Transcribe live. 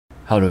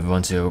Hello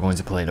everyone, so we're going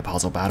to play the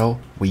puzzle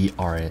battle. We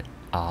are at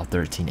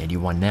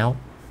 1381 now,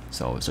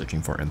 so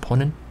searching for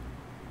opponent.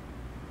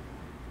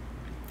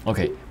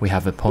 Okay, we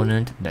have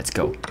opponent, let's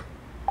go.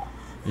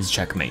 This is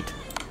checkmate.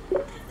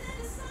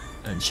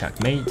 And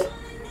checkmate.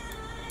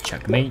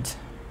 Checkmate.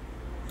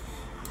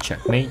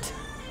 Checkmate.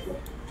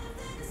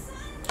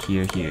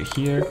 Here, here,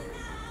 here.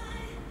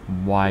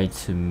 Y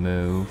to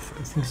move,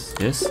 I think it's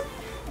this.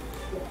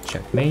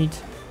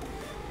 Checkmate.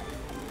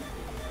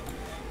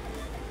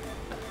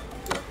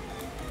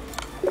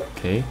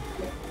 Okay.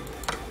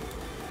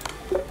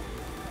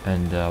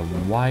 And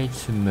Y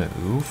to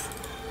move.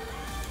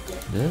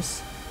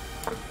 This.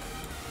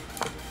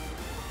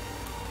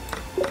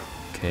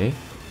 Okay.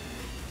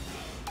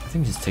 I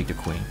think just take the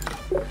queen.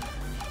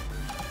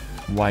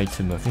 Y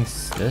to move. I think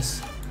it's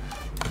this.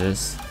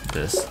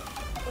 This.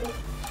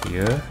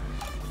 Here.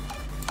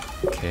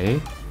 Okay.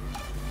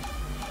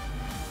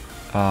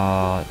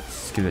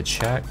 Let's give it a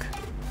check.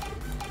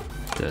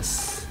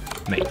 This.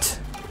 Mate.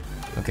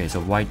 Okay, so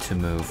Y to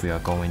move, we are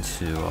going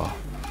to,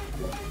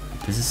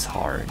 this is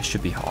hard, it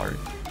should be hard.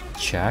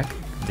 Check,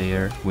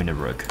 there, win the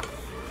rook.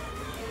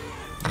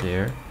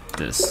 There,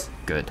 this,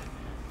 good.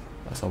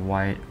 So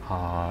white,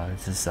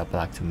 this is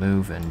black to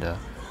move, and where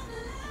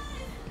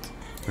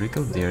do you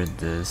go there,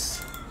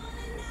 this.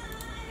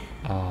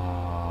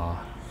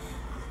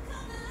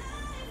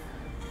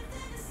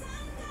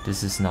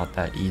 This is not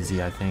that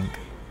easy, I think.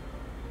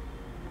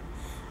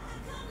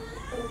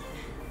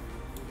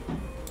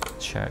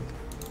 Check.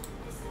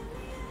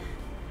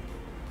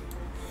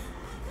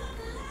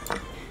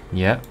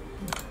 Yeah,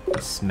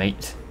 it's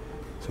mate.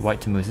 So white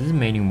to move. This is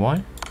mating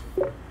one,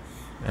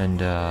 and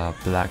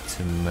black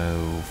to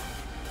move.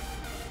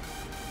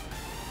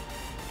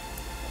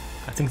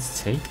 I think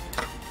it's take,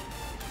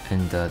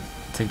 and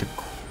take the.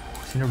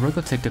 See the rook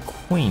or take the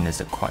queen is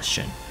the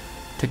question.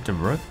 Take the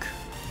rook.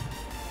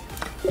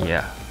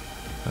 Yeah.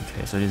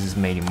 Okay, so this is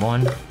mating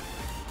one.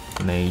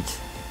 Mate.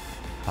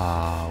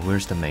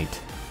 Where's the mate?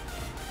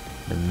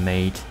 The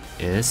mate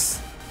is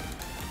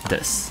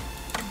this.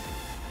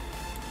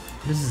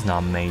 This is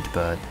not mate,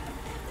 but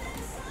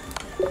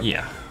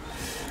yeah.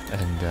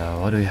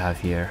 And what do we have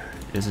here?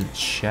 Is a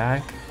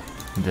check.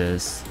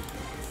 This.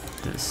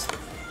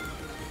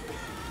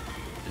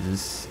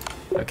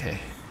 Okay.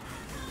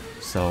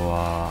 So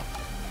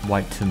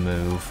white to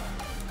move.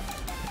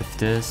 If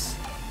this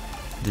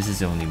is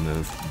the only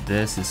move.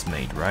 This is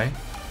mate, right?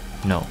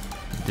 No.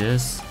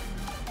 This.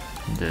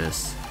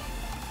 This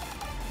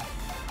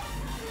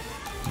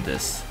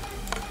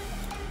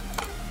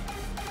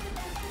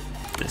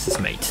is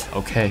mate.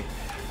 Okay,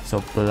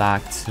 so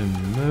black to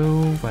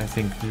move. I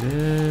think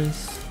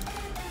this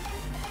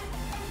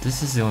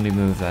is the only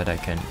move that I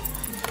can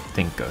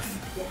think of.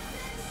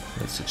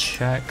 Let's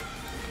check.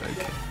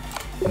 Okay,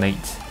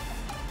 mate.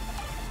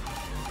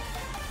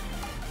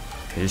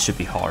 Okay, this should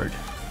be hard.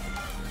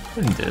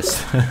 And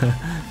this.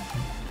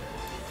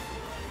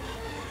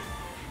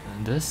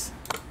 And this.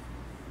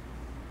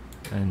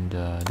 And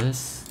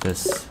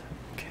this.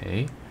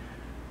 Okay.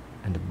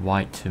 And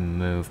white to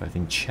move, I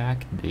think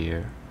check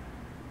there,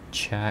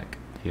 check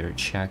there,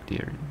 check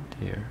there,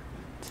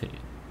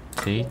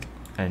 take,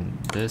 and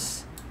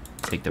this,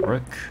 take the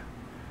rook,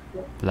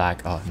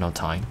 black, no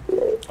time.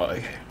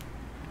 Okay.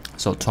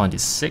 So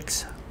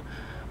 26,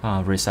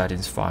 resetting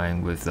is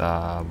fine with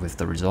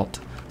the result.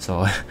 So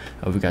I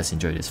hope you guys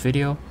enjoyed this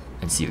video,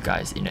 and see you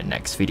guys in the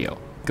next video.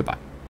 Goodbye.